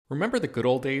Remember the good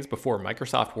old days before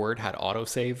Microsoft Word had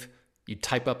autosave? You'd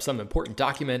type up some important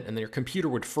document and then your computer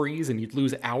would freeze and you'd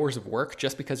lose hours of work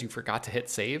just because you forgot to hit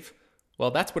save?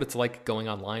 Well, that's what it's like going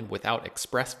online without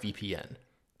ExpressVPN.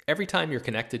 Every time you're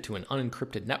connected to an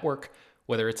unencrypted network,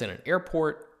 whether it's in an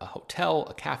airport, a hotel,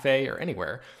 a cafe, or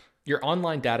anywhere, your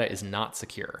online data is not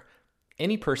secure.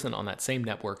 Any person on that same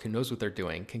network who knows what they're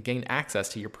doing can gain access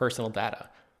to your personal data.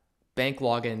 Bank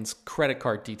logins, credit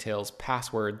card details,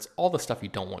 passwords, all the stuff you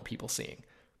don't want people seeing.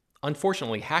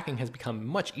 Unfortunately, hacking has become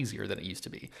much easier than it used to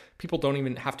be. People don't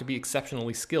even have to be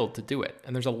exceptionally skilled to do it,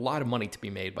 and there's a lot of money to be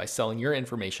made by selling your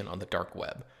information on the dark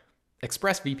web.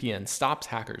 ExpressVPN stops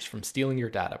hackers from stealing your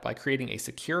data by creating a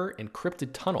secure, encrypted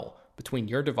tunnel between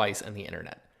your device and the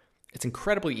internet. It's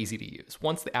incredibly easy to use.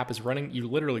 Once the app is running, you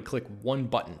literally click one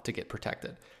button to get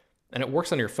protected. And it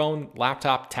works on your phone,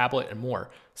 laptop, tablet, and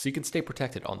more, so you can stay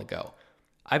protected on the go.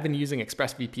 I've been using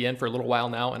ExpressVPN for a little while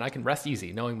now, and I can rest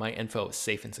easy knowing my info is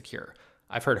safe and secure.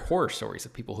 I've heard horror stories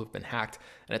of people who've been hacked,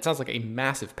 and it sounds like a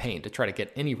massive pain to try to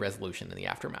get any resolution in the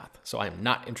aftermath, so I am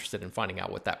not interested in finding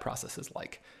out what that process is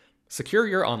like. Secure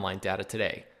your online data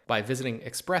today by visiting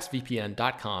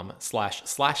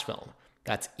expressvpn.com/film.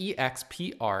 That's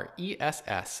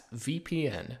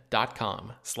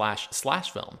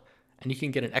expressvpn.com//film. And you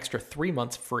can get an extra 3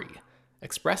 months free.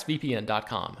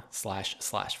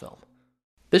 expressvpn.com//film.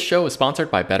 This show is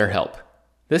sponsored by BetterHelp.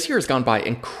 This year has gone by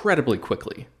incredibly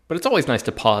quickly, but it's always nice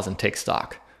to pause and take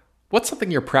stock. What's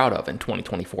something you're proud of in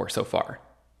 2024 so far?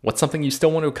 What's something you still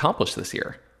want to accomplish this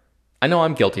year? I know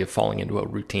I'm guilty of falling into a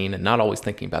routine and not always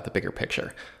thinking about the bigger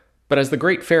picture. But as the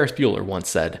great Ferris Bueller once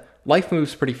said, life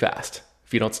moves pretty fast.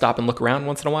 If you don't stop and look around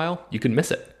once in a while, you can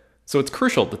miss it. So it's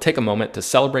crucial to take a moment to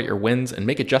celebrate your wins and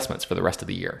make adjustments for the rest of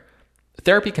the year.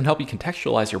 Therapy can help you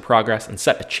contextualize your progress and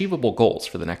set achievable goals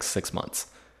for the next 6 months.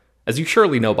 As you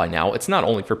surely know by now, it's not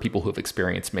only for people who've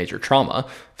experienced major trauma.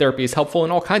 Therapy is helpful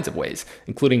in all kinds of ways,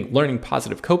 including learning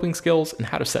positive coping skills and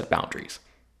how to set boundaries.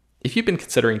 If you've been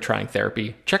considering trying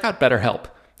therapy, check out BetterHelp.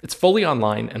 It's fully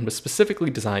online and was specifically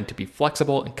designed to be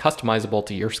flexible and customizable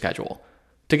to your schedule.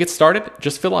 To get started,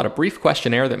 just fill out a brief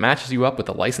questionnaire that matches you up with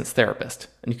a licensed therapist,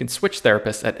 and you can switch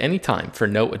therapists at any time for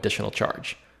no additional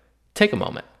charge. Take a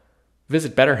moment.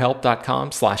 Visit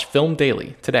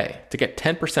betterhelp.com/filmdaily today to get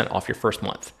 10% off your first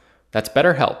month. That's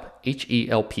BetterHelp,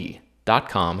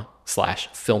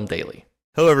 HELP.com/filmdaily.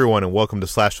 Hello, everyone, and welcome to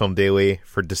Slash Film Daily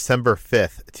for December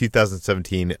 5th,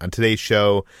 2017. On today's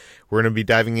show, we're going to be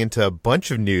diving into a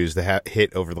bunch of news that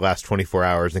hit over the last 24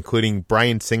 hours, including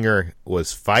Bryan Singer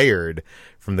was fired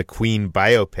from the Queen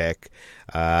biopic.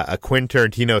 A Quentin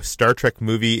Tarantino Star Trek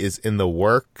movie is in the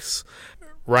works.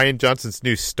 Rian Johnson's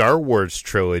new Star Wars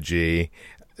trilogy,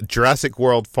 Jurassic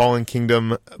World Fallen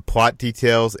Kingdom plot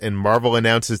details, and Marvel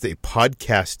announces a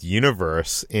podcast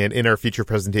universe. And in our feature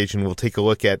presentation, we'll take a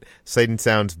look at Sight and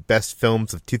Sound's best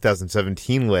films of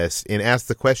 2017 list and ask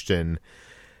the question,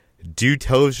 do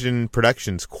television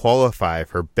productions qualify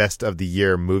for best of the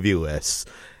year movie lists?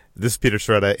 This is Peter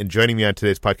Sciretta, and joining me on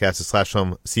today's podcast is Slash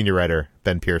Film senior writer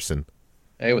Ben Pearson.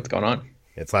 Hey, what's going on?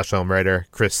 And Slash Film writer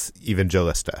Chris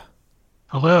Evangelista.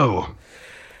 Hello.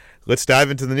 Let's dive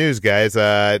into the news, guys.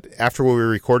 After we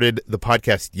recorded the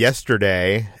podcast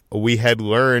yesterday, we had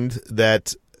learned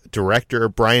that director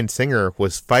Bryan Singer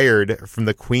was fired from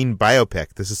the Queen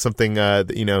biopic. This is something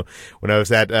that, when I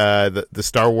was at the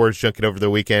Star Wars junket over the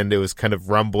weekend, it was kind of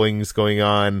rumblings going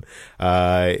on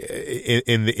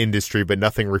in the industry, but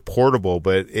nothing reportable.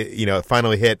 But it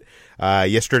finally hit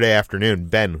yesterday afternoon.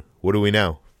 Ben, what do we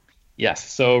know?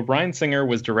 Yes, so Bryan Singer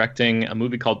was directing a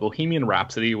movie called Bohemian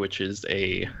Rhapsody, which is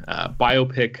a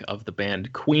biopic of the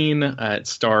band Queen. It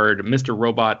starred Mr.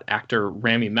 Robot actor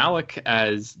Rami Malek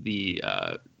as the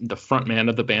frontman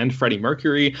of the band, Freddie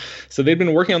Mercury. So they'd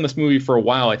been working on this movie for a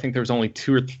while. I think there was only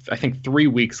 3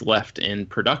 weeks left in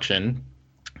production.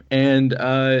 And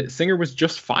Singer was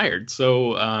just fired.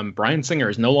 So Bryan Singer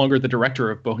is no longer the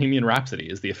director of Bohemian Rhapsody,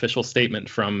 is the official statement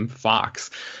from Fox.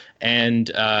 And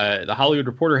the Hollywood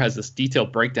Reporter has this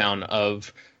detailed breakdown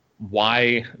of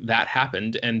why that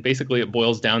happened. And basically it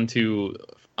boils down to,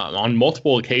 on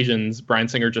multiple occasions, Bryan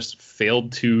Singer just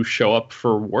failed to show up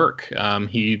for work.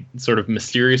 He sort of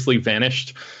mysteriously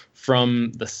vanished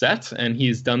from the set, and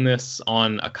he's done this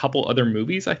on a couple other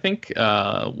movies, I think.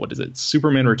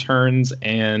 Superman Returns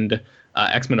and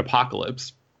X-Men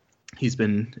Apocalypse. He's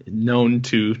been known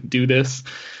to do this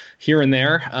here and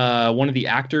there. One of the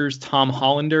actors, Tom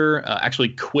Hollander, actually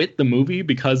quit the movie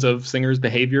because of Singer's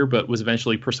behavior, but was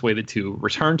eventually persuaded to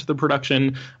return to the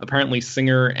production. Apparently,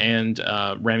 Singer and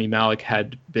Rami Malek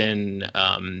had been,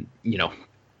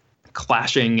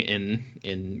 clashing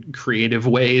in creative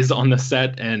ways on the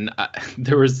set, and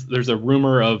there's a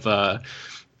rumor of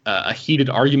a heated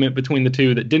argument between the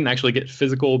two that didn't actually get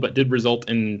physical, but did result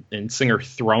in Singer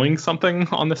throwing something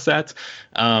on the set.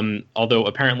 Although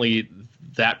apparently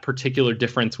that particular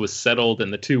difference was settled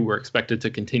and the two were expected to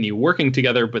continue working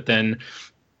together, but then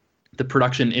the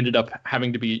production ended up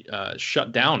having to be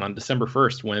shut down on December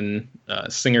 1st when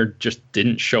Singer just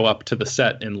didn't show up to the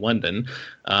set in London.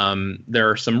 There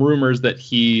are some rumors that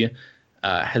he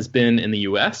has been in the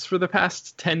US for the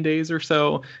past 10 days or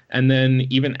so. And then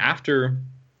even after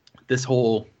this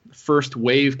whole first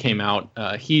wave came out,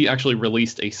 he actually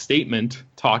released a statement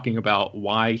talking about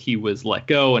why he was let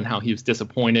go and how he was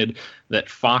disappointed that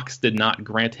Fox did not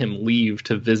grant him leave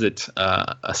to visit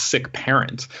a sick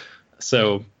parent.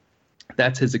 So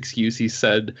that's his excuse. He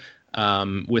said,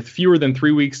 with fewer than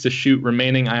 3 weeks to shoot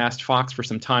remaining, I asked Fox for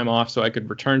some time off so I could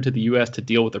return to the U.S. to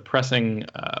deal with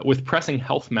pressing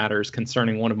health matters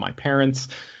concerning one of my parents.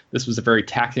 This was a very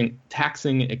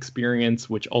taxing experience,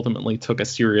 which ultimately took a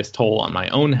serious toll on my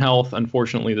own health.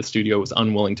 Unfortunately, the studio was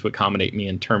unwilling to accommodate me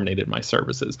and terminated my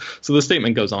services. So the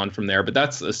statement goes on from there, but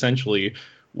that's essentially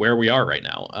where we are right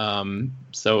now.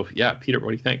 So yeah, Peter,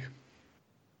 what do you think?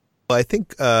 Well, I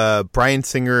think Bryan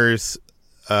Singer's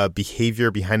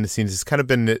behavior behind the scenes has kind of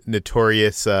been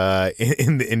notorious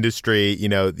in the industry. You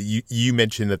know, you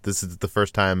mentioned that this is the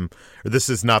first time, or this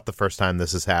is not the first time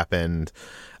this has happened.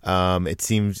 It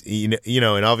seems,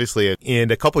 and obviously,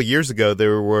 and a couple years ago,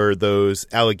 there were those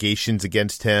allegations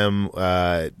against him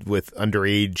with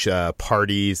underage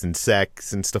parties and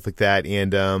sex and stuff like that.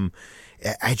 And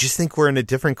I just think we're in a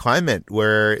different climate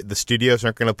where the studios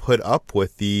aren't going to put up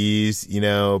with these,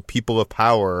 people of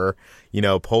power,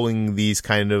 pulling these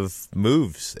kind of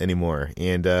moves anymore.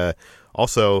 And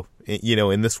also,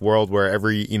 in this world where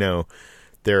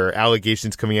there are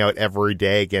allegations coming out every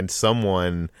day against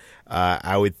someone,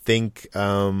 I would think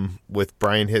with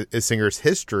Bryan Singer's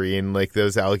history and like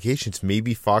those allegations,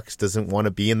 maybe Fox doesn't want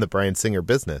to be in the Bryan Singer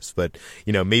business. But,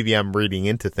 maybe I'm reading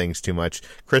into things too much.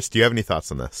 Chris, do you have any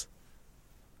thoughts on this?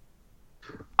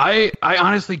 I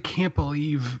honestly can't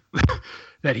believe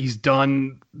that he's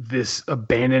done this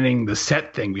abandoning the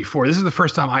set thing before. This is the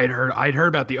first time I'd heard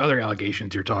about the other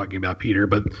allegations you're talking about, Peter,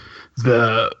 but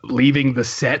the leaving the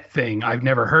set thing, I've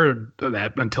never heard of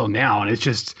that until now. And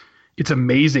it's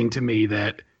amazing to me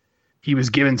that he was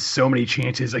given so many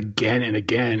chances again and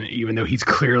again, even though he's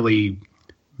clearly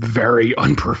very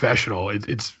unprofessional.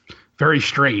 It's very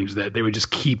strange that they would just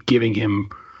keep giving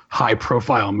him high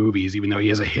profile movies, even though he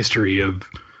has a history of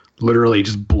literally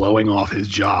just blowing off his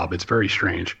job. It's very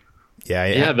strange.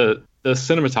 Yeah. The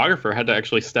cinematographer had to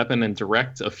actually step in and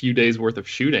direct a few days worth of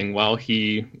shooting while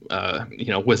he,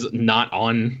 was not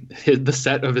on the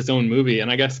set of his own movie.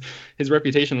 And I guess his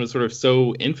reputation was sort of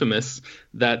so infamous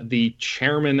that the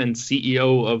chairman and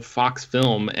CEO of Fox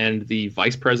Film and the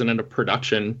vice president of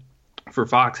production for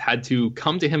Fox had to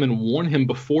come to him and warn him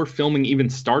before filming even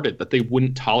started that they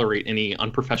wouldn't tolerate any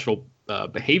unprofessional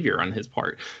behavior on his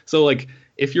part. So like,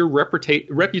 if your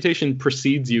reputation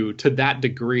precedes you to that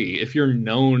degree, if you're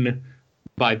known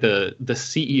by the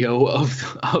CEO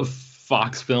of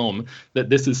Fox Film that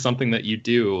this is something that you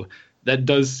do, that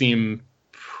does seem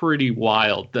pretty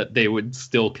wild that they would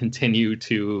still continue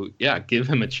to give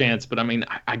him a chance. But I mean,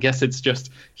 I guess it's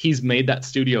just he's made that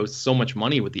studio so much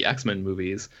money with the X-Men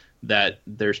movies that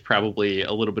there's probably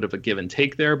a little bit of a give and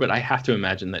take there. But I have to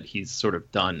imagine that he's sort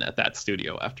of done at that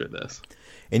studio after this.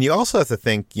 And you also have to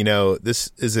think, this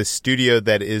is a studio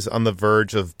that is on the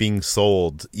verge of being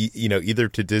sold, either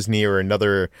to Disney or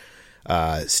another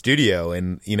studio.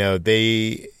 And,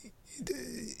 they,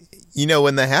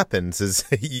 when that happens is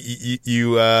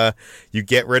you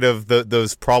get rid of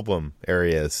those problem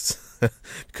areas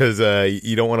because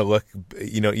you don't want to look,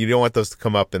 you don't want those to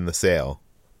come up in the sale.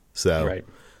 So. Right.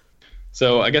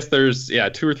 So I guess there's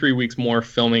 2 or 3 weeks more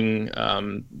filming,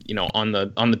 on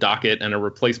the docket, and a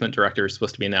replacement director is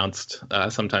supposed to be announced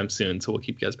sometime soon. So we'll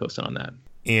keep you guys posted on that.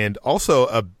 And also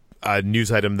a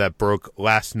news item that broke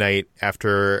last night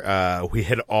after we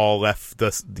had all left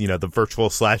the virtual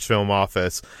Slash Film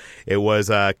office. It was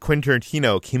Quentin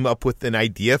Tarantino came up with an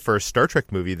idea for a Star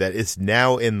Trek movie that is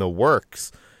now in the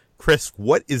works. Chris,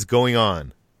 what is going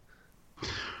on?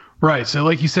 Right. So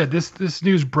like you said, this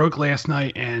news broke last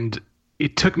night, and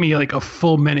it took me like a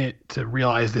full minute to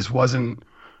realize this wasn't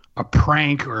a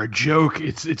prank or a joke.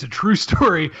 It's a true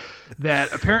story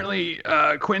that apparently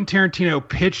Quentin Tarantino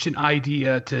pitched an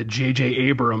idea to J.J.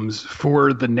 Abrams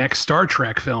for the next Star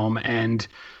Trek film, and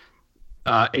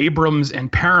Abrams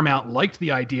and Paramount liked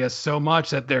the idea so much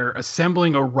that they're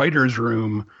assembling a writer's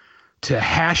room to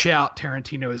hash out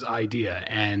Tarantino's idea.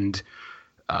 And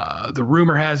the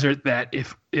rumor has it that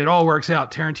if it all works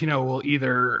out, Tarantino will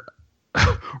either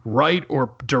write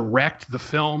or direct the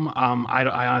film. I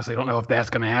honestly don't know if that's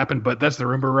going to happen, but that's the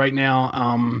rumor right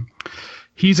now.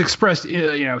 He's expressed,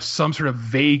 some sort of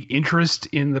vague interest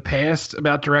in the past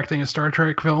about directing a Star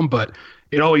Trek film, but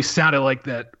it always sounded like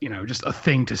that, just a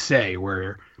thing to say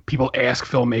where people ask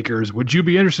filmmakers, would you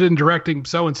be interested in directing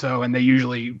so-and-so? And they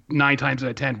usually 9 times out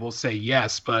of 10 will say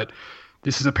yes, but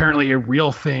this is apparently a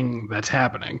real thing that's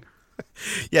happening.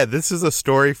 Yeah, this is a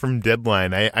story from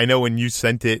Deadline. I know when you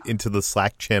sent it into the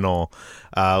Slack channel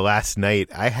last night,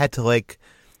 I had to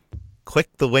click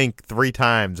the link 3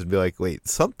 times and be like, wait,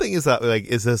 something is up.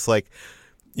 Is this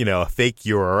a fake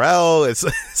URL? It's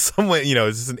someone,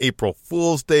 is this an April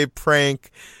Fool's Day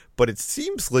prank? But it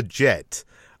seems legit.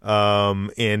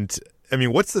 And I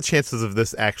mean, what's the chances of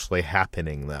this actually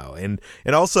happening though?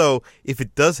 And also, if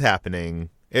it does happen,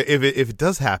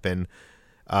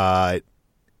 I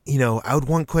would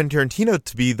want Quentin Tarantino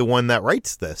to be the one that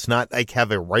writes this, not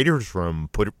have a writer's room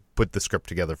put the script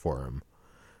together for him.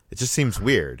 It just seems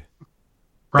weird.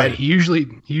 Right. He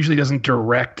usually doesn't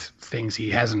direct things he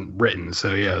hasn't written.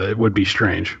 So yeah, that would be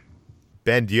strange.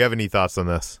 Ben, do you have any thoughts on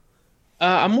this?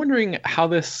 I'm wondering how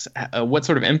what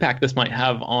sort of impact this might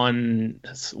have on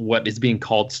what is being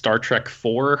called Star Trek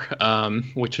 4,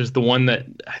 which is the one that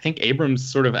I think Abrams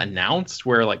sort of announced,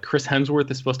 where Chris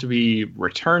Hemsworth is supposed to be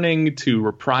returning to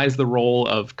reprise the role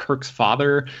of Kirk's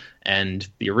father, and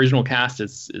the original cast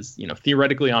is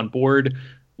theoretically on board.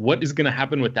 What is going to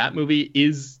happen with that movie?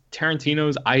 Is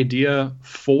Tarantino's idea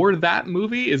for that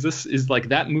movie? Is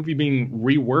that movie being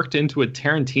reworked into a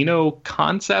Tarantino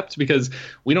concept? Because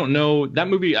we don't know. That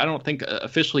movie, I don't think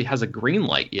officially has a green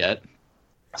light yet.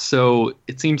 So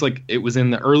it seems like it was in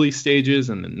the early stages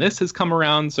and then this has come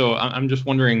around. So I'm just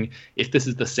wondering if this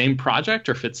is the same project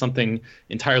or if it's something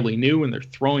entirely new and they're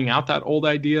throwing out that old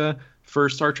idea for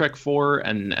Star Trek 4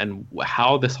 and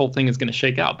how this whole thing is going to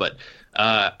shake out. But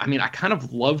I kind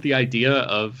of love the idea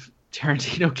of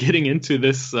Tarantino getting into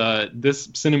this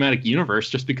cinematic universe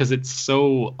just because it's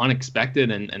so unexpected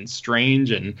and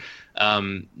strange and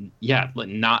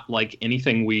not like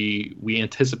anything we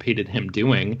anticipated him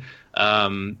doing.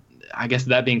 I guess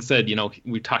that being said,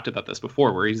 we talked about this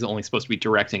before where he's only supposed to be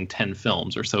directing 10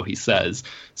 films or so he says.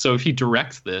 So if he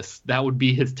directs this, that would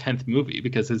be his 10th movie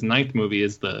because his 9th movie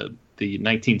is the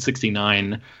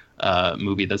 1969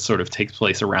 movie that sort of takes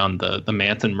place around the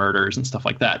Manson murders and stuff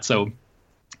like that. So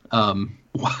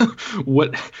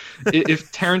what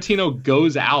if Tarantino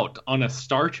goes out on a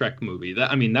Star Trek movie?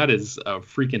 That is a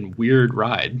freaking weird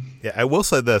ride. Yeah, I will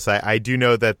say this. I do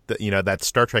know that that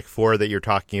Star Trek 4 that you're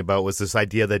talking about was this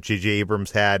idea that J.J.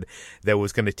 Abrams had that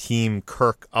was going to team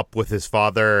Kirk up with his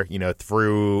father,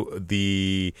 through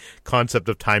the concept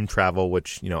of time travel,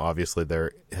 which, obviously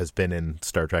there has been in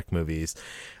Star Trek movies.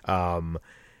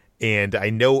 And I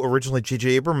know originally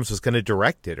J.J. Abrams was going to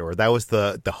direct it, or that was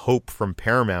the hope from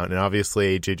Paramount. And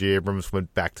obviously J.J. Abrams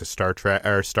went back to Star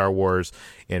Wars,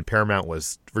 and Paramount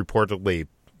was reportedly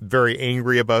very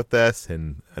angry about this,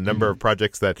 and a number of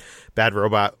projects that Bad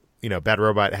Robot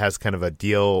has kind of a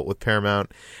deal with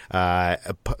Paramount.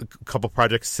 A couple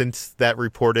projects since that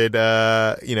reported,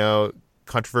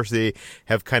 controversy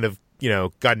have kind of,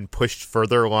 gotten pushed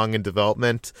further along in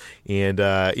development, and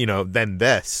then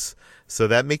this. So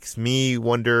that makes me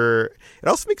wonder. It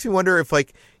also makes me wonder if,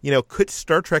 could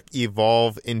Star Trek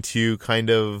evolve into kind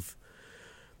of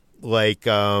the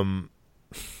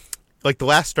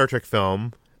last Star Trek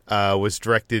film was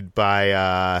directed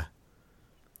by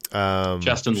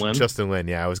Justin Lin. Justin Lin,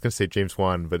 yeah. I was going to say James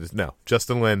Wan, but no.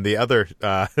 Justin Lin, the other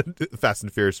Fast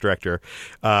and Furious director,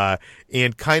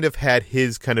 and kind of had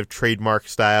his kind of trademark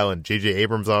style, and J.J.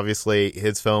 Abrams, obviously,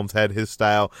 his films had his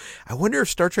style. I wonder if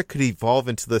Star Trek could evolve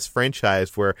into this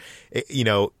franchise where, a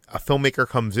filmmaker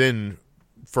comes in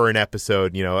for an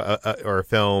episode, or a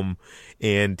film,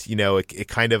 and, it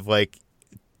kind of,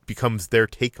 becomes their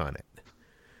take on it.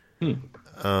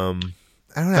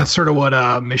 I don't know. That's sort of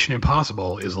what Mission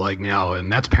Impossible is like now, and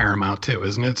that's Paramount too,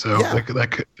 isn't it? So yeah.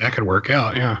 that could work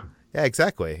out, yeah. Yeah,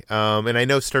 exactly. And I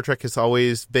know Star Trek has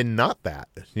always been not that.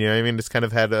 It's kind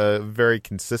of had a very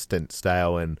consistent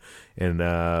style and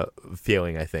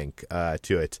feeling, I think,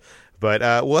 to it. But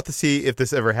we'll have to see if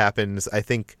this ever happens. I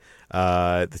think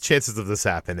the chances of this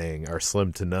happening are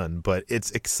slim to none, but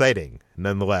it's exciting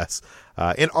nonetheless.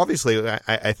 And obviously,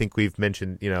 I think we've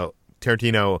mentioned,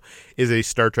 Tarantino is a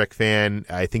Star Trek fan.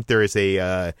 I think there is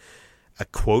a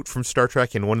quote from Star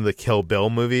Trek in one of the Kill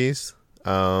Bill movies,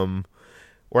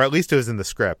 or at least it was in the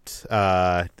script.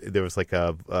 There was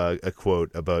a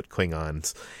quote about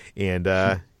Klingons, and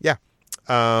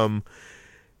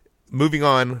Moving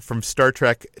on from Star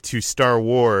Trek to Star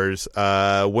Wars,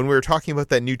 when we were talking about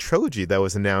that new trilogy that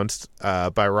was announced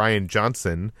by Rian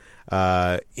Johnson,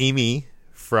 Amy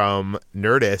from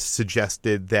Nerdist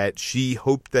suggested that she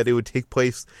hoped that it would take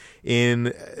place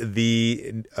in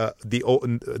the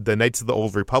Knights of the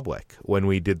Old Republic when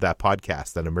we did that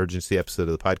podcast, that emergency episode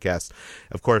of the podcast.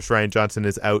 Of course, Rian Johnson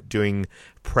is out doing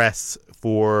press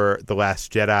for The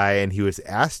Last Jedi, and he was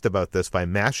asked about this by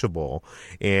Mashable,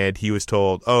 and he was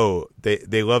told, oh,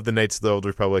 they love the Knights of the Old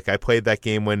Republic. I played that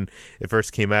game when it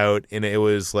first came out, and it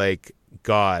was like,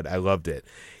 God, I loved it.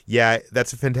 Yeah,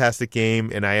 that's a fantastic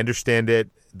game, and I understand it.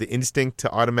 The instinct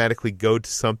to automatically go to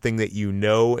something that you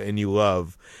know and you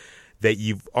love that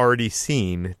you've already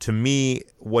seen. To me,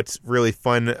 what's really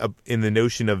fun in the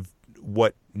notion of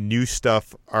what new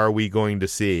stuff are we going to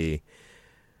see?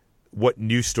 What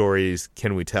new stories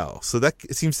can we tell? So that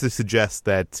seems to suggest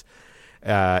that,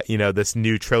 this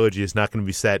new trilogy is not going to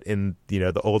be set in,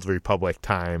 the Old Republic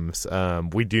times.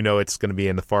 We do know it's going to be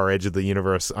in the far edge of the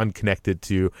universe, unconnected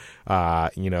to,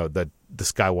 the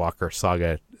Skywalker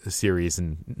saga series,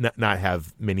 and not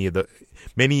have many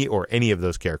or any of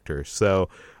those characters. So,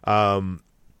 I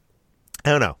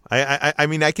don't know. I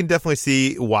mean, I can definitely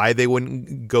see why they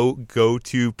wouldn't go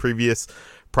to previous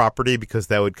property, because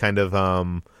that would kind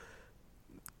of,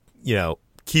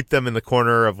 keep them in the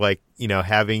corner of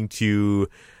having to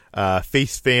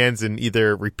face fans and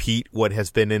either repeat what has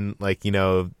been in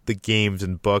the games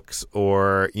and books,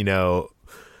 or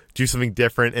do something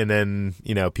different, and then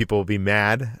people will be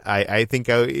mad. I think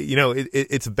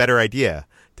it's a better idea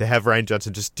to have Rian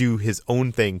Johnson just do his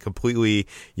own thing, completely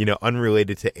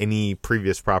unrelated to any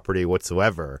previous property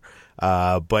whatsoever.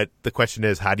 But the question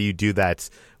is, how do you do that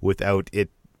without it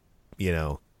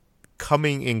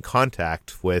coming in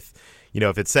contact with,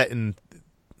 if it's set in,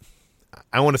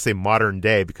 I want to say modern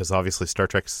day, because obviously Star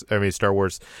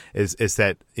Wars is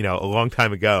set, a long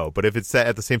time ago. But if it's set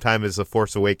at the same time as The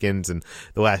Force Awakens and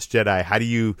The Last Jedi, how do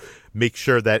you make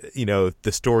sure that,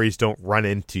 the stories don't run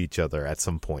into each other at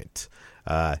some point?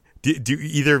 Do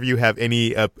either of you have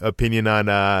any opinion on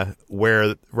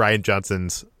where Rian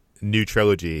Johnson's new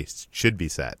trilogy should be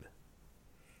set?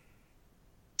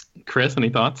 Chris, any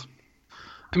thoughts?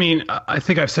 I mean, I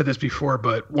think I've said this before,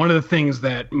 but one of the things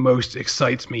that most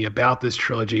excites me about this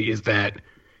trilogy is that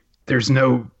there's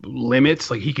no limits.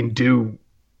 Like, he can do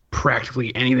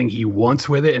practically anything he wants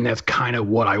with it, and that's kind of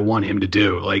what I want him to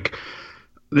do. Like,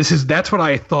 that's what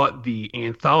I thought the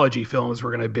anthology films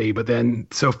were going to be, but then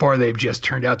so far they've just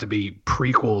turned out to be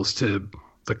prequels to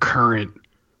the current,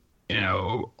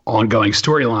 ongoing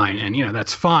storyline, and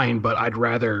that's fine, but I'd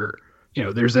rather,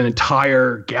 there's an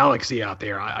entire galaxy out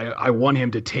there. I want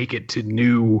him to take it to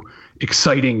new,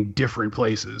 exciting, different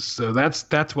places. So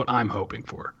that's what I'm hoping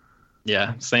for.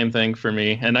 Yeah, same thing for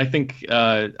me. And I think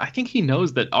he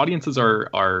knows that audiences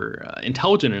are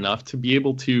intelligent enough to be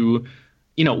able to,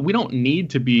 we don't need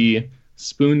to be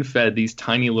spoon-fed these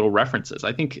tiny little references.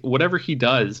 I think whatever he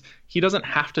does, he doesn't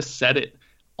have to set it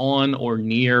on or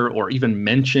near or even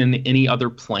mention any other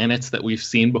planets that we've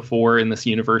seen before in this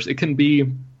universe. It can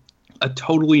be a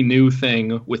totally new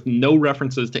thing with no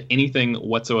references to anything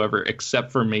whatsoever,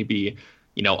 except for maybe,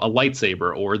 a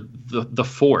lightsaber or the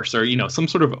Force, or, some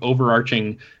sort of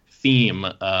overarching theme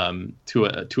to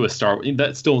a Star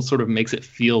that still sort of makes it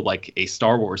feel like a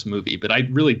Star Wars movie. But I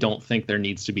really don't think there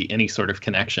needs to be any sort of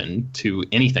connection to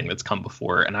anything that's come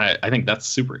before. And I think that's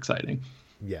super exciting.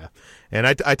 Yeah. And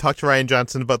I talked to Rian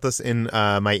Johnson about this in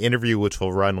my interview, which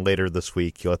will run later this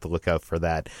week. You'll have to look out for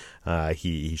that.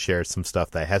 He shares some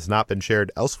stuff that has not been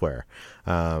shared elsewhere.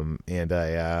 And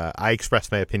I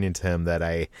expressed my opinion to him that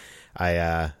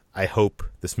I hope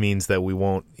this means that we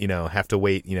won't, have to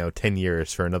wait, 10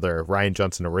 years for another Rian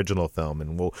Johnson original film,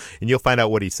 and you'll find out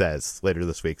what he says later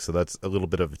this week. So that's a little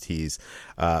bit of a tease.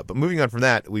 But moving on from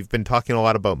that, we've been talking a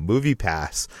lot about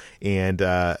MoviePass, and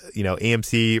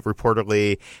AMC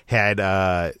reportedly had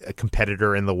a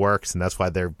competitor in the works, and that's why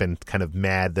they've been kind of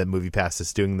mad that MoviePass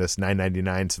is doing this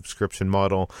 $9.99 subscription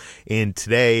model. And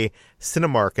today,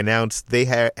 Cinemark announced they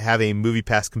have a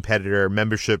MoviePass competitor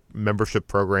membership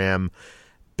program.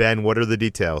 Ben, what are the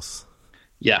details?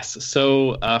 Yes.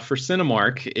 So for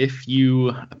Cinemark, if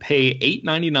you pay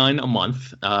 $8.99 a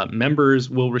month, members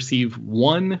will receive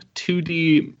one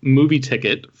 2D movie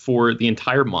ticket for the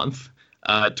entire month,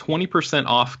 20%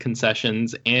 off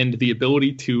concessions, and the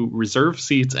ability to reserve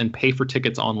seats and pay for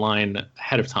tickets online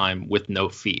ahead of time with no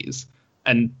fees.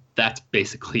 And that's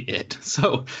basically it.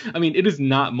 So, I mean, it is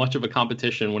not much of a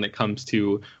competition when it comes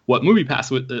to what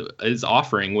MoviePass is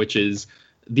offering, which is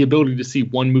the ability to see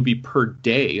one movie per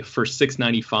day for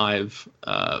 $6.95,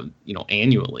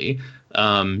 annually.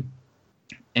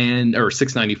 And or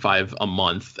 $6.95 a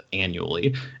month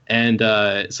annually. And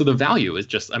so the value is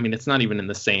just, I mean, it's not even in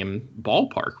the same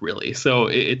ballpark, really. So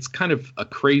it's kind of a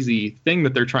crazy thing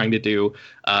that they're trying to do.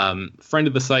 Friend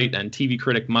of the site and TV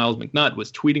critic Miles McNutt was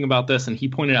tweeting about this, and he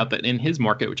pointed out that in his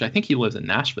market, which I think he lives in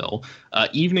Nashville,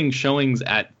 evening showings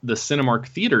at the Cinemark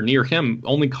Theater near him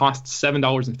only cost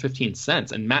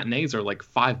 $7.15, and matinees are like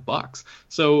 $5.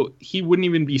 So he wouldn't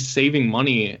even be saving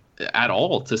money at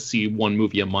all to see one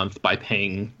movie a month by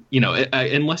paying,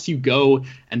 unless you go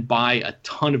and buy a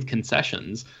ton of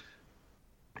concessions.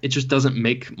 It just doesn't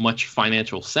make much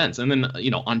financial sense. And then,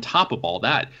 on top of all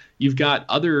that, you've got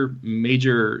other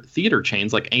major theater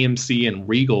chains like AMC and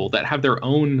Regal that have their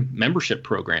own membership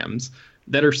programs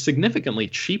that are significantly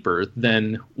cheaper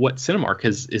than what Cinemark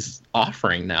is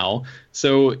offering now.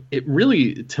 So it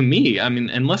really, to me, I mean,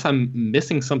 unless I'm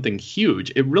missing something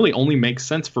huge, it really only makes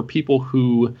sense for people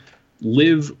who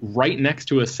live right next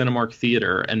to a Cinemark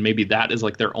theater, and maybe that is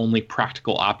like their only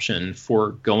practical option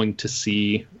for going to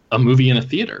see a movie in a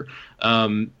theater.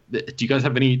 Do you guys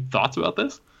have any thoughts about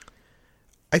this?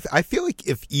 I feel like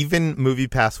if even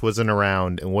MoviePass wasn't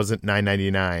around and wasn't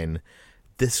 $9.99,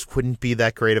 this wouldn't be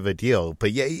that great of a deal.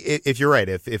 But yeah, if you're right,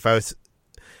 if I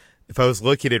was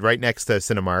located right next to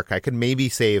Cinemark, I could maybe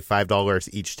save $5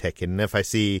 each ticket. And if I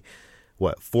see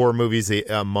 4 movies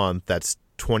a month, that's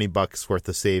 $20 worth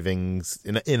of savings.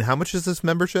 And how much is this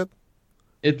membership?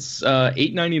 It's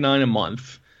 $8.99 a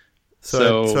month.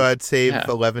 So I'd save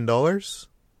 $11.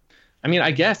 I mean,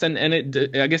 I guess, I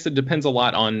guess it depends a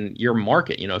lot on your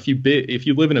market. If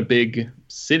you live in a big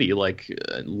city like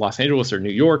Los Angeles or New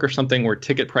York or something where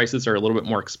ticket prices are a little bit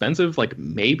more expensive, like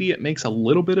maybe it makes a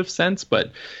little bit of sense.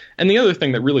 And the other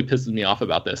thing that really pisses me off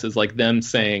about this is like them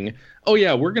saying, oh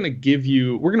yeah, we're going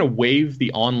to waive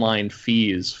the online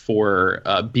fees for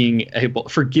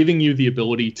giving you the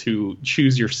ability to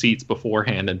choose your seats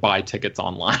beforehand and buy tickets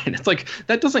online. It's like,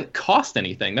 that doesn't cost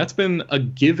anything. That's been a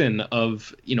given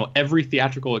of, every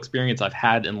theatrical experience I've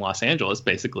had in Los Angeles,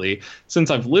 basically, since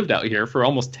I've lived out here for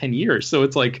almost 10 years. So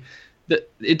it's like,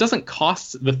 it doesn't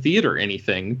cost the theater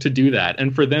anything to do that.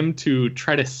 And for them to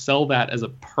try to sell that as a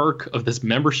perk of this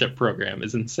membership program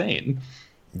is insane.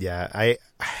 Yeah, I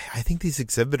think these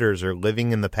exhibitors are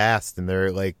living in the past, and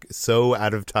they're like so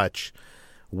out of touch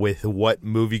with what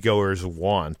moviegoers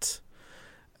want.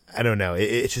 I don't know.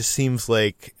 It just seems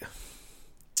like,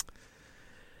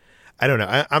 I don't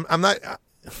know.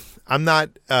 I'm not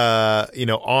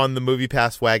on the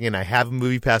MoviePass wagon. I have a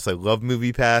MoviePass. I love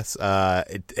MoviePass.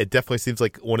 It definitely seems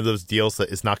like one of those deals that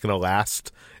is not going to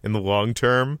last in the long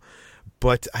term.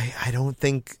 But I don't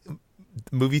think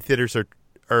movie theaters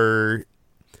are.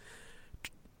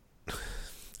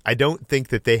 I don't think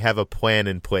that they have a plan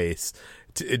in place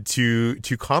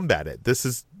to combat it. This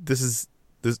is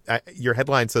your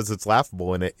headline says it's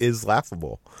laughable, and it is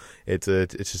laughable. It's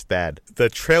just bad. The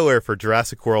trailer for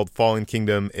Jurassic World: Fallen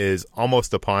Kingdom is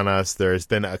almost upon us. There's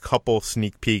been a couple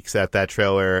sneak peeks at that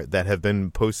trailer that have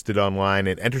been posted online,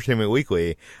 and Entertainment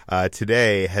Weekly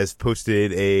today has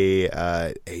posted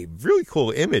a really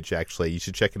cool image. Actually, you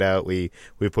should check it out. We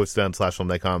posted it on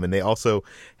slashfilm.com, and they also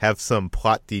have some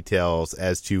plot details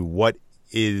as to what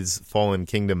is Fallen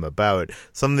Kingdom about.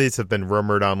 Some of these have been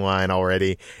rumored online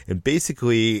already, and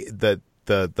basically the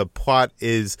plot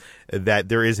is that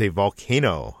there is a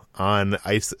volcano on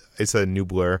Isla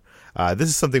Nublar. This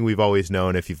is something we've always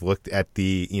known. If you've looked at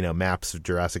the maps of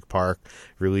Jurassic Park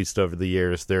released over the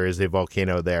years, there is a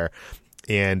volcano there,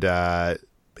 and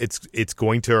it's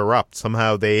going to erupt.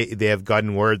 Somehow they have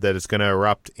gotten word that it's going to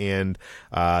erupt, and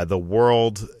the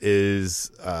world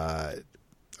is.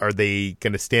 Are they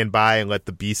going to stand by and let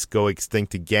the beast go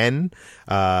extinct again?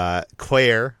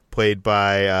 Claire, played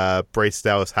by Bryce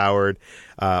Dallas Howard,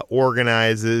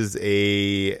 organizes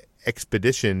a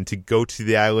expedition to go to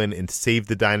the island and save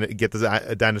get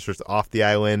the dinosaurs off the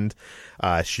island.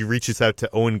 She reaches out to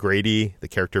Owen Grady, the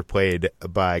character played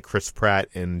by Chris Pratt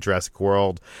in Jurassic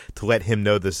World, to let him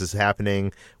know this is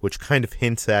happening, which kind of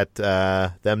hints at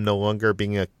them no longer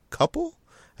being a couple.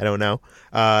 I don't know.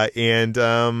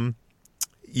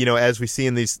 As we see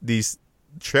in these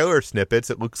trailer snippets,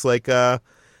 it looks like the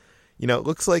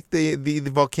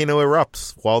volcano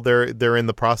erupts while they're in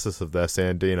the process of this,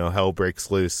 and hell breaks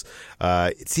loose.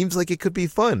 It seems like it could be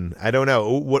fun. I don't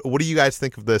know. What do you guys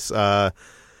think of this?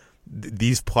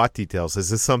 These plot details. Is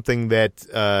this something that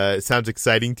sounds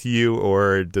exciting to you,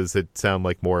 or does it sound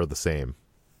like more of the same?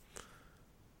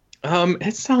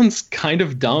 It sounds kind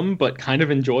of dumb, but kind of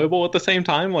enjoyable at the same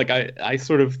time. Like I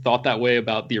sort of thought that way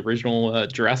about the original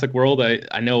Jurassic World.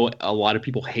 I know a lot of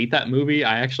people hate that movie.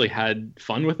 I actually had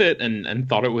fun with it and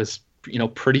thought it was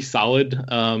pretty solid.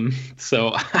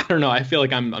 So I don't know. I feel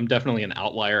like I'm definitely an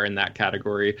outlier in that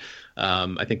category.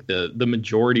 I think the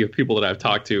majority of people that I've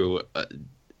talked to,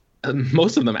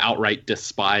 most of them outright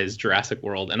despise Jurassic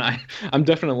World, and I'm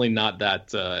definitely not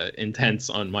that intense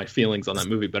on my feelings on that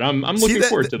movie. But I'm looking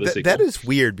forward to the sequel. That is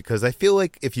weird because I feel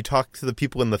like if you talk to the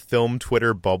people in the film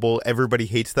Twitter bubble, everybody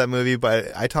hates that movie.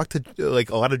 But I talk to like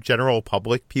a lot of general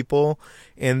public people,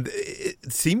 and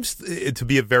it seems to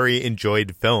be a very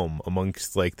enjoyed film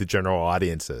amongst like the general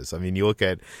audiences. I mean, you look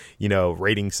at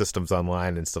rating systems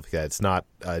online and stuff like that. It's not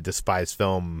a despised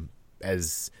film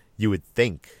as you would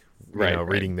think.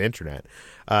 Reading the internet.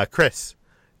 Chris,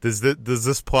 does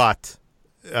this plot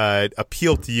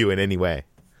appeal to you in any way?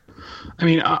 I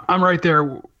mean, I'm right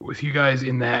there with you guys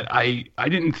in that I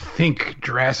didn't think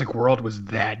Jurassic World was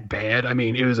that bad. I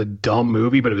mean, it was a dumb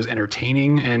movie, but it was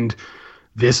entertaining, and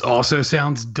this also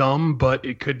sounds dumb, but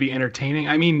it could be entertaining.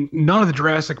 I mean, none of the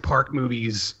Jurassic Park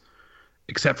movies,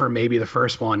 except for maybe the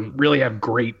first one, really have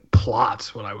great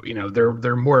plots.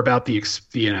 They're more about the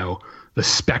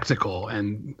spectacle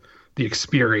and the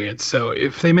experience. So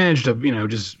if they manage to,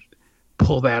 just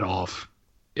pull that off,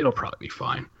 it'll probably be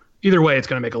fine. Either way, it's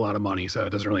going to make a lot of money, so it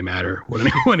doesn't really matter what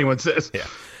anyone says. Yeah.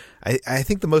 I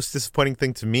think the most disappointing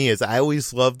thing to me is I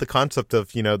always loved the concept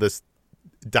of, this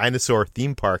dinosaur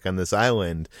theme park on this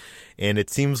island. And it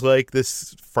seems like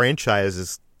this franchise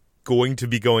is going to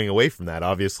be going away from that.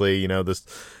 Obviously,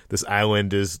 this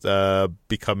island is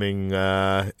becoming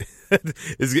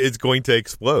is going to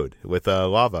explode with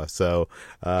lava. So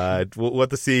we'll have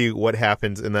to see what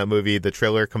happens in that movie. The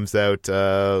trailer comes out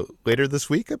later this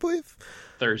week, I believe.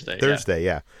 Thursday,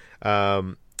 yeah.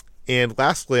 And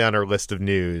lastly on our list of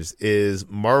news is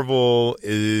Marvel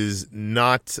is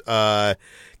not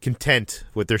content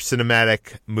with their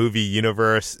cinematic movie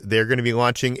universe. They're going to be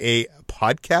launching a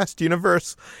podcast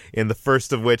universe, and the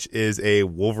first of which is a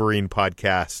Wolverine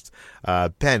podcast.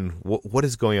 Ben, what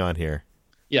is going on here?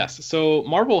 Yes, so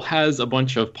Marvel has a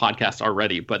bunch of podcasts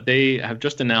already, but they have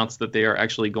just announced that they are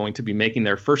actually going to be making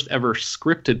their first ever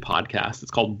scripted podcast.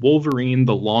 It's called Wolverine: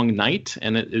 The Long Night,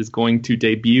 and it is going to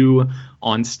debut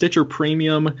on Stitcher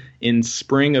Premium in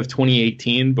spring of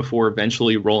 2018 before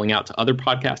eventually rolling out to other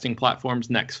podcasting platforms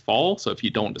next fall. So if you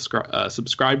don't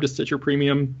subscribe to Stitcher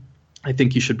Premium, I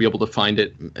think you should be able to find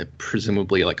it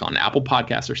presumably like on Apple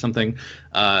Podcasts or something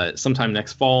sometime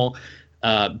next fall.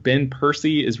 Ben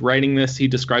Percy is writing this. He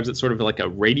describes it sort of like a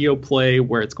radio play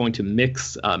where it's going to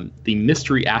mix the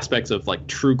mystery aspects of like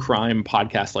true crime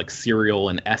podcasts like Serial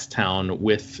and S-Town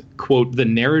with, quote, the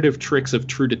narrative tricks of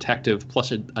True Detective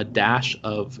plus a dash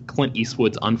of Clint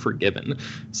Eastwood's Unforgiven.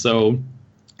 So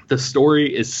the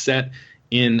story is set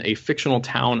in a fictional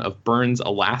town of Burns,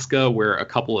 Alaska, where a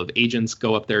couple of agents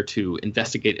go up there to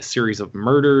investigate a series of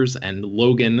murders, and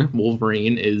Logan,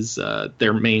 Wolverine, is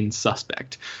their main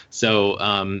suspect.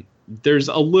 So there's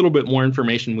a little bit more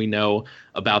information we know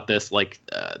about this, like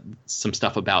some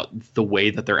stuff about the way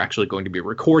that they're actually going to be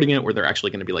recording it, where they're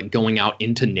actually going to be like going out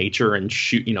into nature and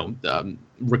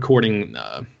recording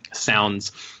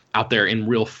sounds out there in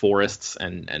real forests,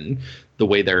 and the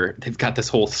way they've got this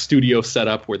whole studio set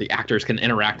up where the actors can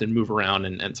interact and move around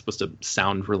and it's supposed to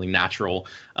sound really natural.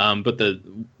 But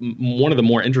one of the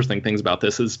more interesting things about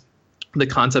this is the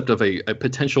concept of a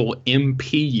potential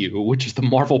MPU, which is the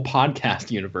Marvel Podcast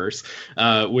Universe,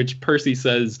 which Percy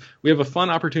says, we have a fun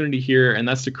opportunity here, and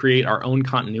that's to create our own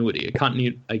continuity,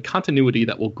 a continuity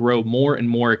that will grow more and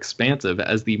more expansive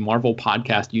as the Marvel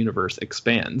Podcast Universe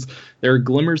expands. There are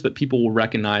glimmers that people will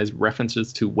recognize,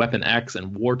 references to Weapon X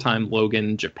and wartime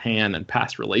Logan, Japan, and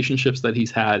past relationships that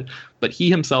he's had, but he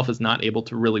himself is not able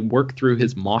to really work through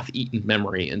his moth-eaten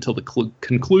memory until the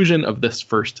conclusion of this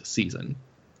first season.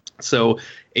 So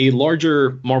a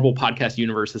larger Marvel Podcast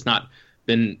Universe has not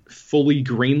been fully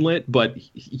greenlit, but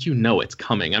it's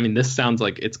coming. I mean, this sounds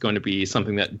like it's going to be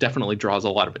something that definitely draws a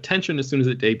lot of attention as soon as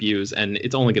it debuts, and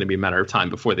it's only going to be a matter of time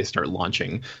before they start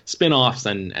launching spin-offs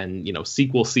and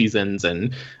sequel seasons,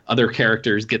 and other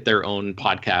characters get their own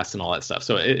podcasts and all that stuff.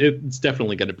 So it's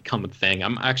definitely going to become a thing.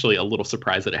 I'm actually a little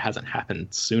surprised that it hasn't happened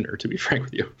sooner, to be frank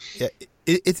with you. Yeah,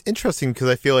 it's interesting because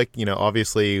I feel like,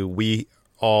 obviously we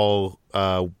all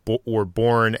were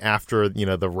born after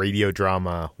the radio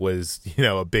drama was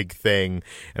a big thing,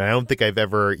 and I don't think I've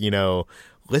ever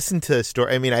listened to a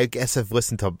story. I mean, I guess I've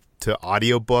listened to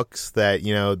audiobooks that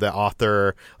the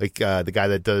author, like the guy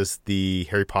that does the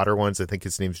Harry Potter ones, I think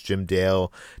his name's Jim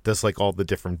Dale, does like all the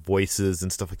different voices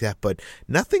and stuff like that, but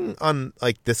nothing on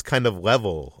like this kind of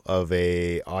level of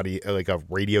a audio, like a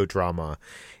radio drama.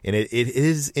 And it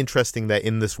is interesting that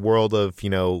in this world of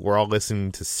we're all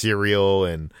listening to Serial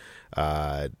and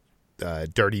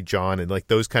Dirty John and like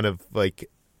those kind of like,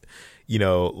 you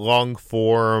know, long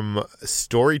form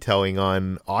storytelling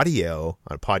on audio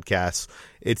on podcasts.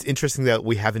 It's interesting that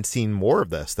we haven't seen more of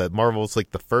this, that Marvel's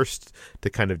like the first to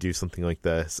kind of do something like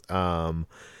this.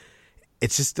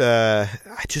 It's just, I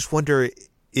just wonder,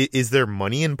 is there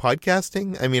money in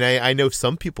podcasting? I mean, I know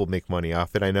some people make money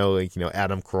off it. I know, like, you know,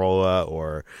 Adam Carolla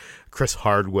or Chris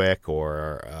Hardwick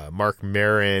or Mark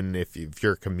Maron. If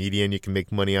you're a comedian, you can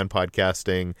make money on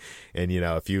podcasting. And, you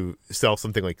know, if you sell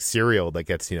something like cereal that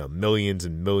gets, you know, millions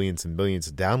and millions and millions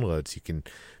of downloads, you can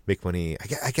make money.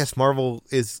 I guess Marvel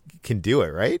can do it,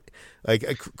 right? Like,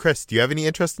 Chris, do you have any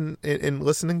interest in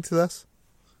listening to this?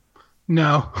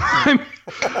 No. And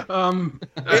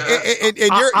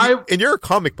you're a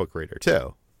comic book reader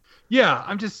too. Yeah,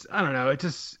 I don't know. It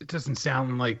doesn't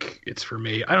sound like it's for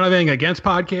me. I don't have anything against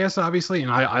podcasts, obviously,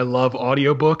 and I love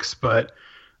audiobooks, but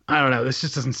I don't know. This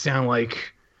just doesn't sound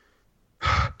like,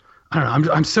 I don't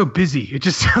know. I'm so busy. It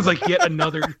just sounds like yet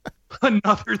another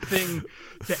thing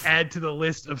to add to the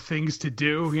list of things to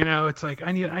do. You know, it's like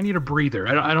I need a breather.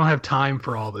 I don't have time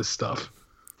for all this stuff.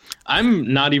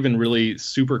 I'm not even really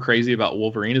super crazy about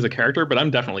Wolverine as a character, but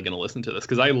I'm definitely going to listen to this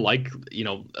because I like, you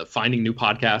know, finding new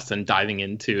podcasts and diving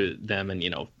into them and, you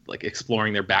know, like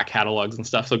exploring their back catalogs and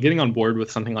stuff. So getting on board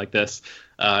with something like this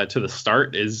to the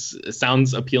start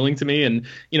sounds appealing to me. And,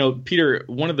 you know, Peter,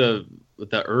 one of the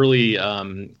early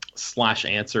slash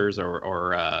answers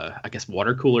or I guess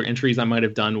water cooler entries I might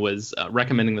have done was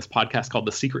recommending this podcast called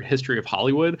The Secret History of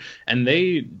Hollywood. And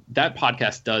that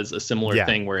podcast does a similar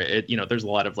thing where it, you know, there's a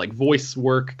lot of like voice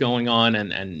work going on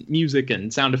and music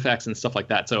and sound effects and stuff like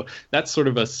that. So that's sort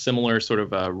of a similar sort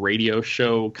of a radio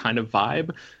show kind of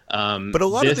vibe. But a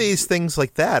lot of these things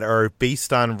like that are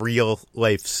based on real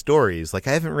life stories. Like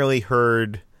I haven't really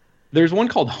heard. There's one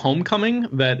called Homecoming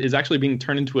that is actually being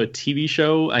turned into a TV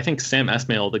show. I think Sam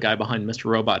Esmail, the guy behind Mr.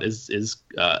 Robot, is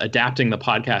adapting the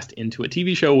podcast into a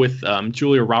TV show with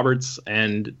Julia Roberts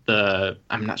and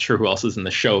I'm not sure who else is in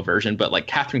the show version, but like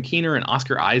Catherine Keener and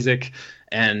Oscar Isaac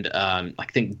and I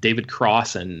think David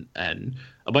Cross and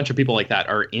a bunch of people like that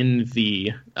are in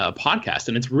the podcast,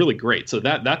 and it's really great. So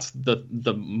that's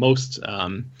the most.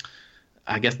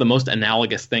 I guess the most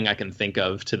analogous thing I can think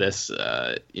of to this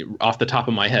off the top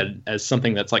of my head as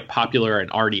something that's like popular and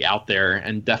already out there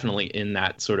and definitely in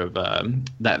that sort of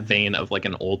that vein of like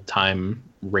an old time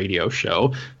radio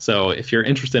show. So if you're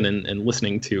interested in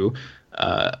listening to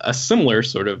a similar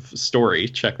sort of story,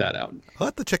 check that out. I'll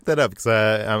have to check that out because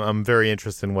I'm very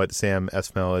interested in what Sam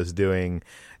Esmail is doing.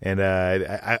 And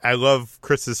I love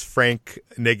Chris's frank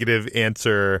negative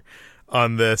answer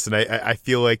on this, and I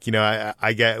feel like, you know,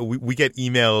 we get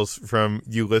emails from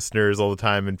you listeners all the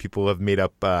time, and people have made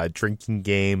up drinking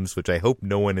games, which I hope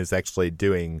no one is actually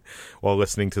doing while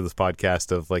listening to this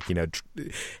podcast, of like, you know,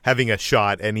 having a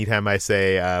shot anytime I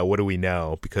say what do we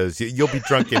know, because you'll be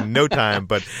drunk in no time.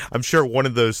 But I'm sure one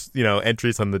of those, you know,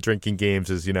 entries on the drinking games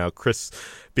is, you know, Chris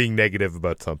being negative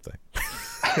about something.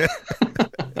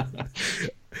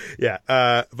 Yeah,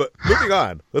 but moving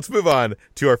on, let's move on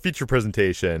to our feature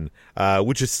presentation,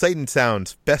 which is Sight and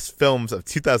Sound's Best Films of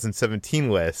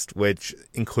 2017 list, which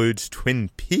includes Twin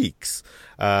Peaks.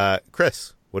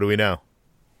 Chris, what do we know?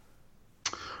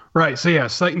 Right, so yeah,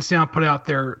 Sight and Sound put out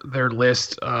their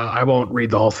list. I won't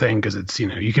read the whole thing because it's, you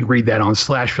know, you can read that on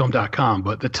slashfilm.com.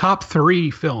 But the top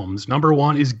 3 films, number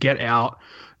 1 is Get Out,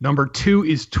 number 2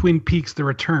 is Twin Peaks: The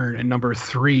Return, and number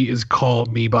 3 is Call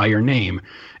Me by Your Name.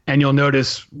 And you'll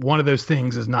notice one of those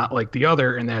things is not like the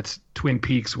other, and that's Twin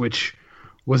Peaks, which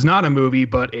was not a movie,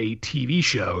 but a TV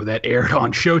show that aired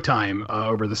on Showtime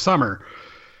over the summer.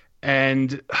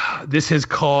 And this has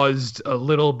caused a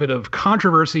little bit of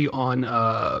controversy on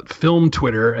film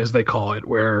Twitter, as they call it,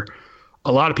 where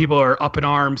a lot of people are up in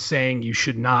arms saying you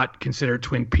should not consider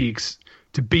Twin Peaks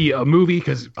to be a movie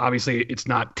because obviously it's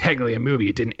not technically a movie.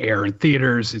 It didn't air in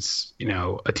theaters. It's, you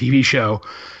know, a TV show.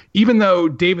 Even though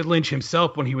David Lynch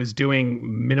himself, when he was doing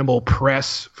minimal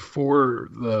press for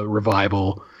the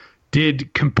revival,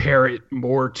 did compare it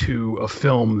more to a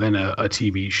film than a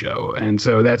TV show. And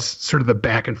so that's sort of the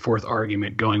back and forth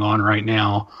argument going on right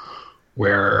now,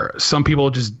 where some people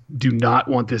just do not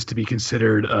want this to be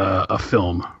considered a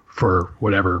film for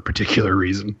whatever particular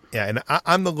reason. Yeah, and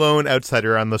I'm the lone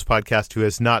outsider on this podcast who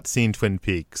has not seen Twin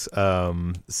Peaks.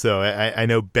 So I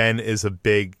know Ben is a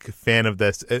big fan of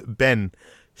this. Ben,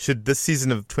 should this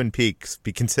season of Twin Peaks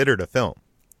be considered a film?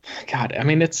 God, I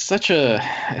mean, it's such a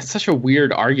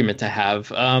weird argument to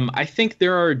have. I think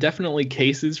there are definitely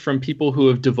cases from people who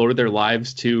have devoted their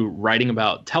lives to writing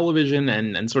about television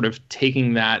and sort of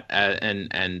taking that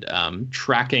and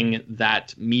tracking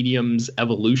that medium's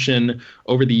evolution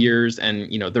over the years,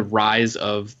 and the rise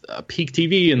of peak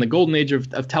TV and the golden age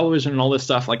of television and all this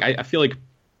stuff. Like I feel like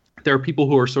there are people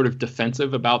who are sort of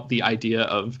defensive about the idea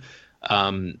of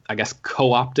I guess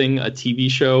co-opting a TV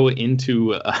show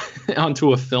into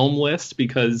onto a film list,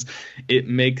 because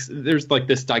there's like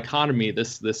this dichotomy,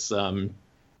 this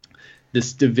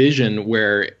division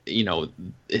where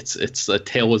it's a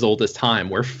tale as old as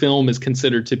time, where film is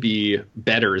considered to be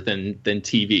better than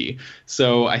TV.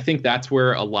 So I think that's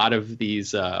where a lot of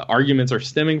these arguments are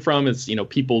stemming from, is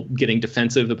people getting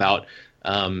defensive about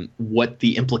what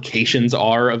the implications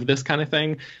are of this kind of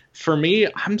thing. For me,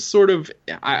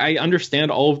 I understand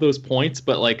all of those points,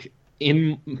 but like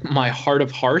in my heart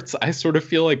of hearts, I sort of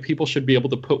feel like people should be able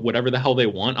to put whatever the hell they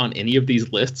want on any of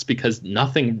these lists, because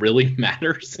nothing really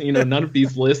matters. None of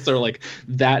these lists are like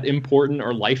that important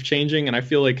or life changing. And I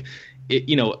feel like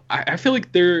I feel like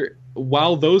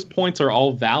while those points are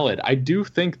all valid, I do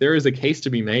think there is a case to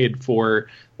be made for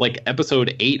like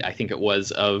episode 8, I think it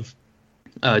was, of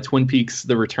Twin Peaks: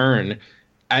 The Return,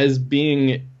 as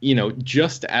being,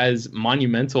 just as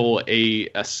monumental a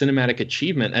cinematic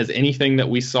achievement as anything that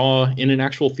we saw in an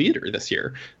actual theater this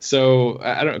year. So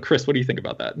I don't know, Chris, what do you think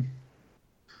about that?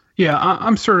 Yeah,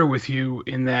 I'm sort of with you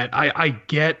in that I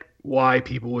get why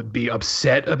people would be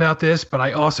upset about this, but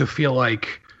I also feel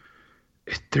like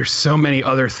there's so many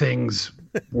other things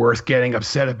worth getting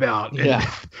upset about. Yeah.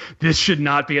 This should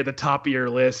not be at the top of your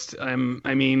list. I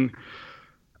mean,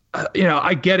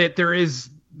 I get it. There's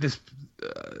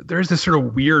this sort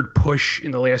of weird push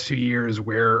in the last few years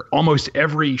where almost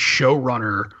every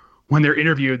showrunner, when they're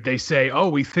interviewed, they say, "Oh,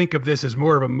 we think of this as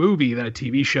more of a movie than a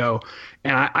TV show."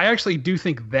 And I actually do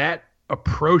think that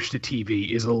approach to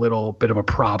TV is a little bit of a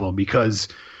problem, because,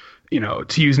 to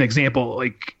use an example,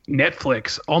 like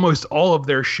Netflix, almost all of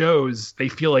their shows, they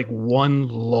feel like one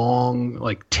long,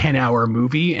 like 10-hour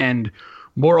movie. And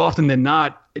more often than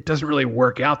not, it doesn't really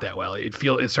work out that well.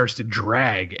 It starts to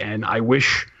drag. And I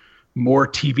wish more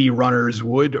TV runners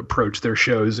would approach their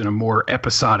shows in a more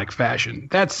episodic fashion.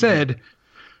 That said,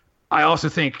 I also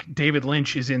think David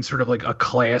Lynch is in sort of like a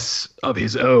class of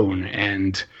his own,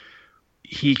 and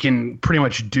he can pretty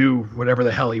much do whatever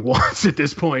the hell he wants at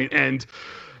this point. And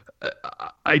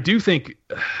I do think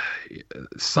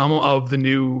some of the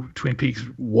new Twin Peaks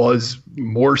was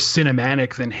more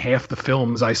cinematic than half the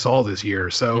films I saw this year.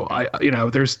 So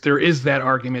there is that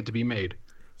argument to be made.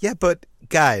 Yeah, but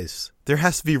guys, there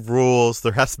has to be rules.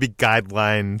 There has to be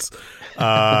guidelines.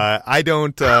 I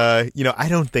don't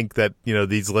think that,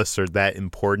 these lists are that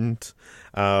important.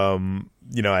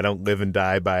 I don't live and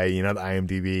die by, the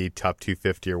IMDb top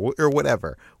 250 or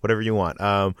whatever you want.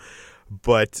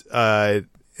 But the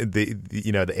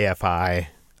AFI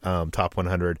top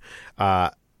 100.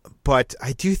 But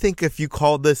I do think if you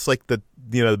call this like the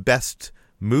best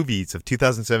movies of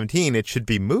 2017, it should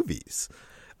be movies.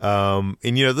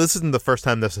 This isn't the first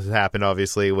time this has happened,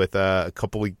 obviously, with a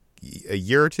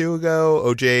year or two ago,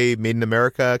 OJ Made in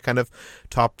America kind of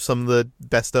topped some of the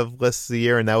best of lists of the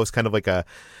year. And that was kind of like a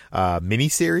mini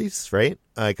series, right?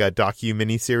 Like a docu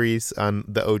mini series on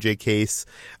the OJ case.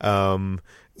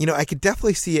 I could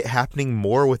definitely see it happening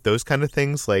more with those kind of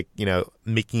things, like,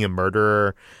 Making a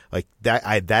Murderer, like that.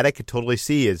 I could totally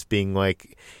see as being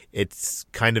like, it's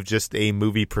kind of just a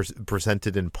movie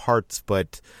presented in parts,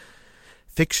 but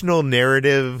fictional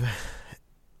narrative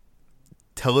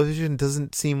television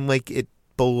doesn't seem like it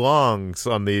belongs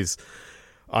on these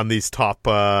top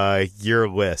year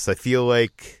lists. I feel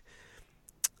like,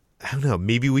 I don't know,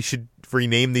 maybe we should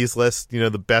rename these lists, the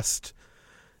best,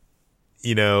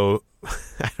 I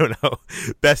don't know,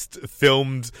 best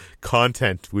filmed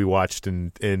content we watched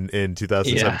in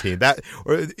 2017. Yeah. That,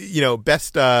 or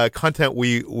best content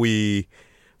we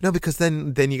no, because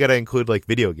then you got to include like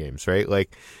video games, right?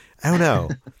 Like, I don't know.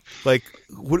 Like,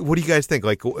 what do you guys think?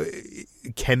 Like,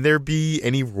 can there be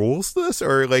any rules to this,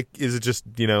 or like, is it just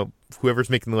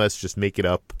whoever's making the list just make it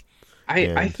up?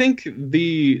 I think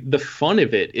the fun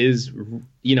of it is,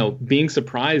 being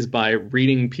surprised by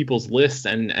reading people's lists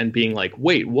and being like,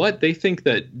 wait, what? They think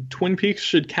that Twin Peaks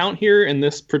should count here in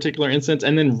this particular instance,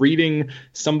 and then reading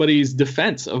somebody's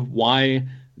defense of why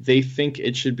they think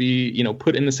it should be,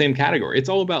 put in the same category. It's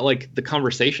all about like the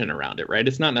conversation around it, right?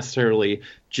 It's not necessarily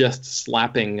just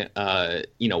slapping,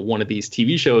 one of these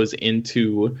TV shows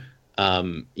into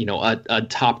a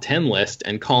top 10 list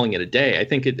and calling it a day. I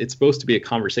think it's supposed to be a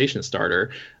conversation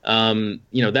starter.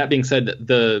 That being said,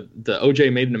 the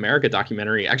OJ Made in America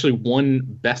documentary actually won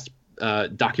best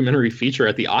documentary feature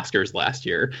at the Oscars last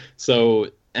year.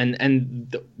 So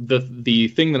and the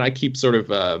thing that I keep sort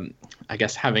of I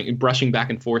guess brushing back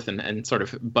and forth and sort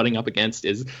of butting up against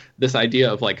is this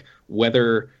idea of like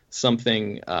whether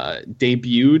something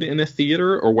debuted in a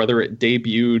theater or whether it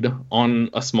debuted on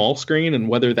a small screen, and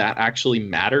whether that actually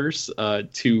matters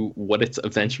to what its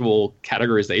eventual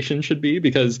categorization should be.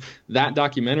 Because that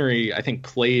documentary, I think,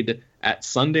 played at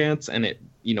Sundance, and it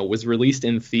was released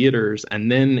in theaters, and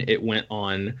then it went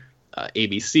on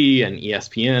ABC and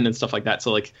ESPN and stuff like that.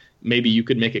 So like maybe you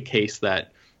could make a case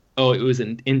that, oh, it was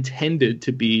intended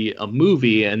to be a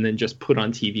movie and then just put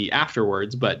on TV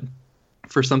afterwards. But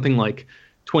for something like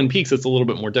Twin Peaks, it's a little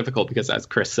bit more difficult because, as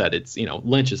Chris said, it's,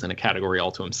 Lynch is in a category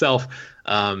all to himself.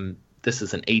 This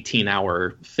is an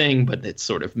 18-hour thing, but it's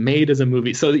sort of made as a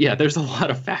movie. So yeah, there's a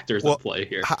lot of factors at play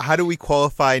here. How do we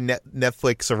qualify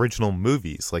Netflix original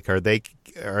movies? Like, do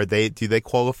they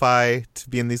qualify to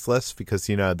be in these lists? Because,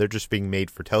 they're just being made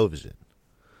for television.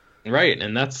 Right,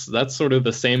 and that's sort of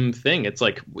the same thing. It's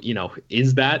like,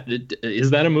 is that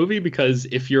a movie? Because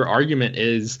if your argument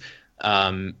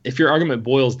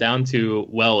boils down to,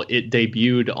 well, it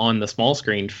debuted on the small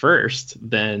screen first,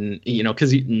 then,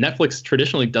 because Netflix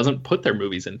traditionally doesn't put their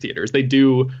movies in theaters. They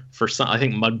do for some. I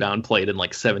think Mudbound played in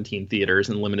like 17 theaters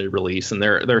in limited release, and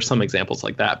there are some examples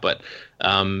like that. But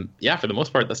for the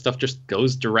most part, that stuff just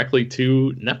goes directly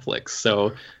to Netflix.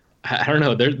 So I don't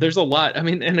know. There's a lot. I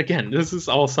mean, and again, this is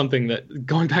all something that,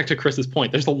 going back to Chris's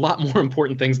point, there's a lot more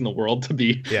important things in the world to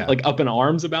be like up in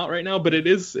arms about right now. But it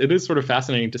is sort of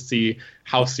fascinating to see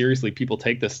how seriously people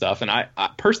take this stuff. And I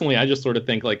personally, I just sort of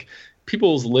think like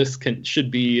people's lists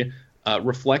should be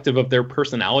reflective of their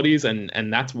personalities,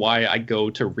 and that's why I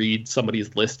go to read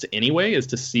somebody's list anyway, is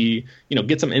to see,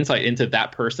 get some insight into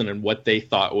that person and what they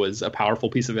thought was a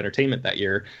powerful piece of entertainment that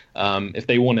year. If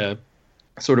they want to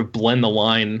sort of blend the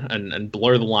line and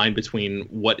blur the line between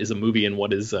what is a movie and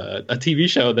what is a TV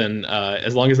show, then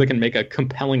as long as they can make a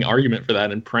compelling argument for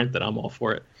that in print, then I'm all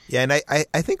for it. Yeah, and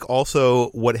I think also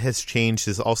what has changed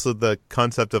is also the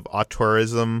concept of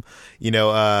auteurism,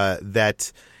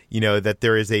 that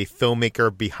there is a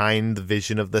filmmaker behind the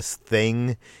vision of this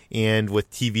thing. And with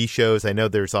TV shows, I know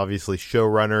there's obviously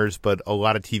showrunners, but a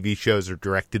lot of TV shows are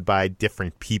directed by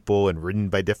different people and written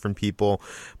by different people.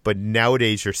 But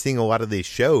nowadays, you're seeing a lot of these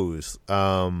shows, like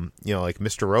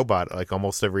Mr. Robot, like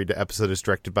almost every episode is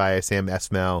directed by Sam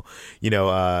Esmail.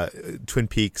 Twin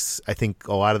Peaks, I think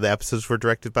a lot of the episodes were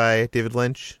directed by David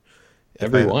Lynch.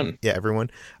 Everyone.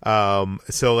 Everyone.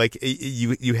 So like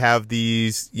you have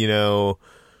these,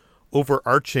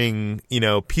 overarching,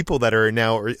 people that are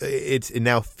now, it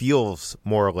now feels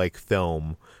more like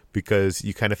film because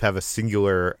you kind of have a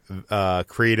singular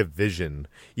creative vision,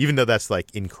 even though that's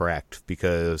like incorrect,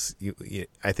 because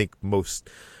I think most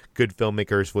good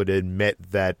filmmakers would admit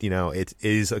that, it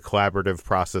is a collaborative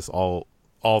process all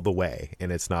the way,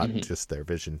 and it's not just their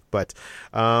vision. But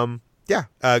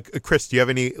Chris, do you have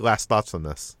any last thoughts on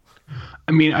this?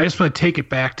 I mean, I just want to take it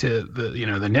back to the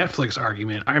Netflix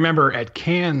argument. I remember at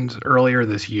Cannes earlier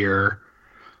this year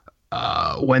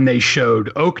when they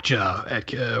showed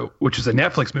Okja, which is a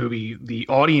Netflix movie. The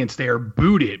audience there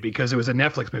booed it because it was a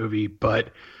Netflix movie.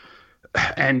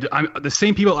 And the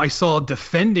same people I saw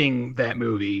defending that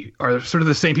movie are sort of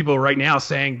the same people right now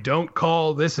saying, "Don't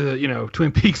call this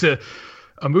Twin Peaks a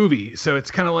movie." So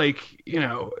it's kind of like,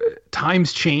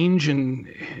 times change, and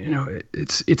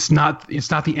it's not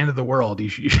the end of the world. You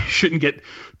shouldn't get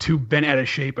too bent out of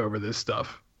shape over this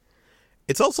stuff.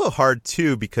 It's also hard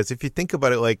too, because if you think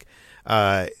about it, like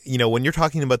when you're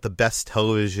talking about the best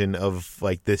television of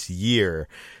like this year,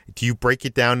 do you break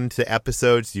it down into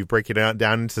episodes? Do you break it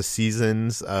down into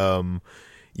seasons?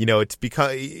 It's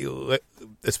because,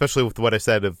 especially with what I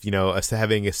said of, us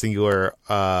having a singular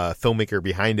filmmaker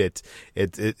behind it,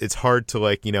 it's hard to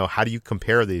like, how do you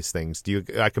compare these things? Do you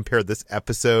compare this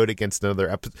episode against another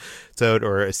episode,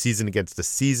 or a season against a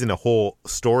season, a whole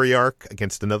story arc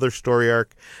against another story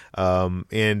arc?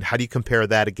 And how do you compare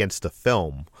that against a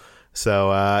film?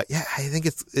 So, I think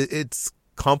it's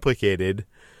complicated.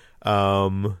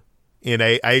 And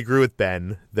I agree with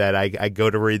Ben that I go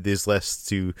to read these lists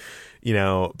to,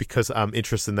 because I'm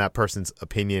interested in that person's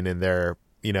opinion and their,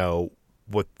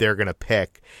 what they're going to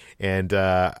pick. And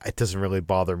it doesn't really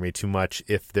bother me too much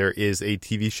if there is a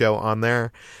TV show on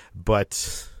there.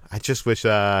 But I just wish,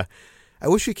 I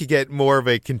wish we could get more of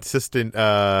a consistent,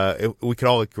 we could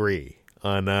all agree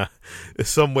on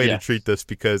some way to treat this,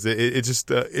 because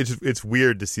it's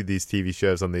weird to see these TV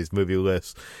shows on these movie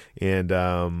lists. And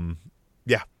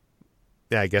yeah,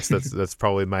 I guess that's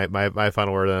probably my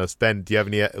final word on this. Ben, do you have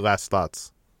any last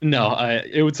thoughts? No,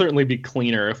 it would certainly be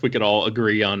cleaner if we could all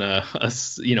agree on a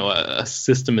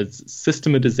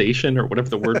systematization, or whatever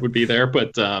the word would be there.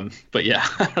 But yeah,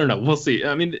 I don't know. We'll see.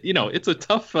 I mean, it's a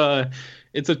tough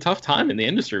time in the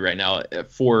industry right now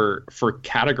for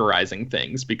categorizing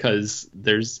things, because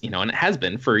there's, and it has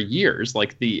been for years.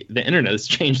 Like the internet has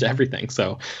changed everything.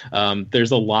 So there's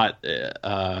a lot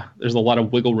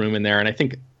of wiggle room in there, and I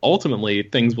think ultimately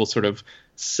things will sort of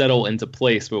settle into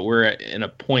place. But we're in a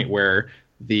point where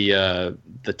the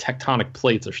tectonic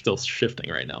plates are still shifting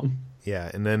right now.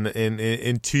 Yeah, and then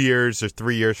in 2 years or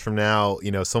 3 years from now,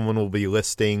 someone will be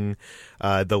listing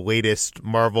the latest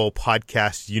Marvel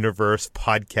podcast universe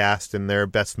podcast and their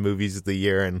best movies of the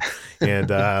year, and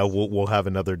we'll have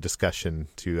another discussion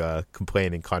to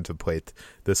complain and contemplate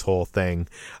this whole thing.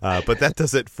 But that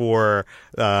does it for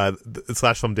the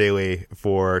Slash Film Daily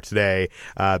for today.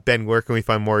 Ben, where can we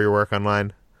find more of your work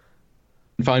online?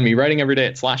 You can find me writing every day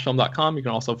at slashfilm.com. You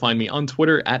can also find me on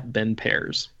Twitter at Ben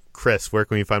Pears. Chris, where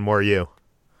can we find more of you?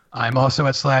 I'm also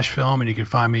at Slash Film, and you can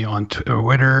find me on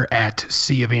Twitter at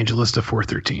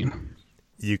CEvangelista413.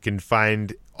 You can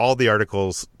find all the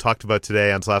articles talked about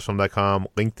today on slashfilm.com,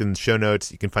 linked in the show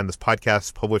notes. You can find this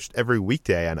podcast published every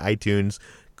weekday on iTunes,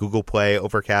 Google Play,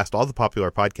 Overcast, all the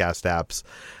popular podcast apps.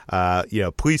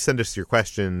 Please send us your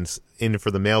questions in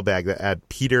for the mailbag at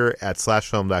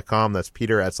peter@slashfilm.com. That's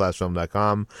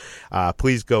peter@slashfilm.com.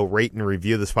 Please go rate and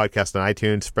review this podcast on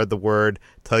iTunes. Spread the word.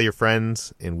 Tell your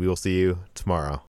friends, and we will see you tomorrow.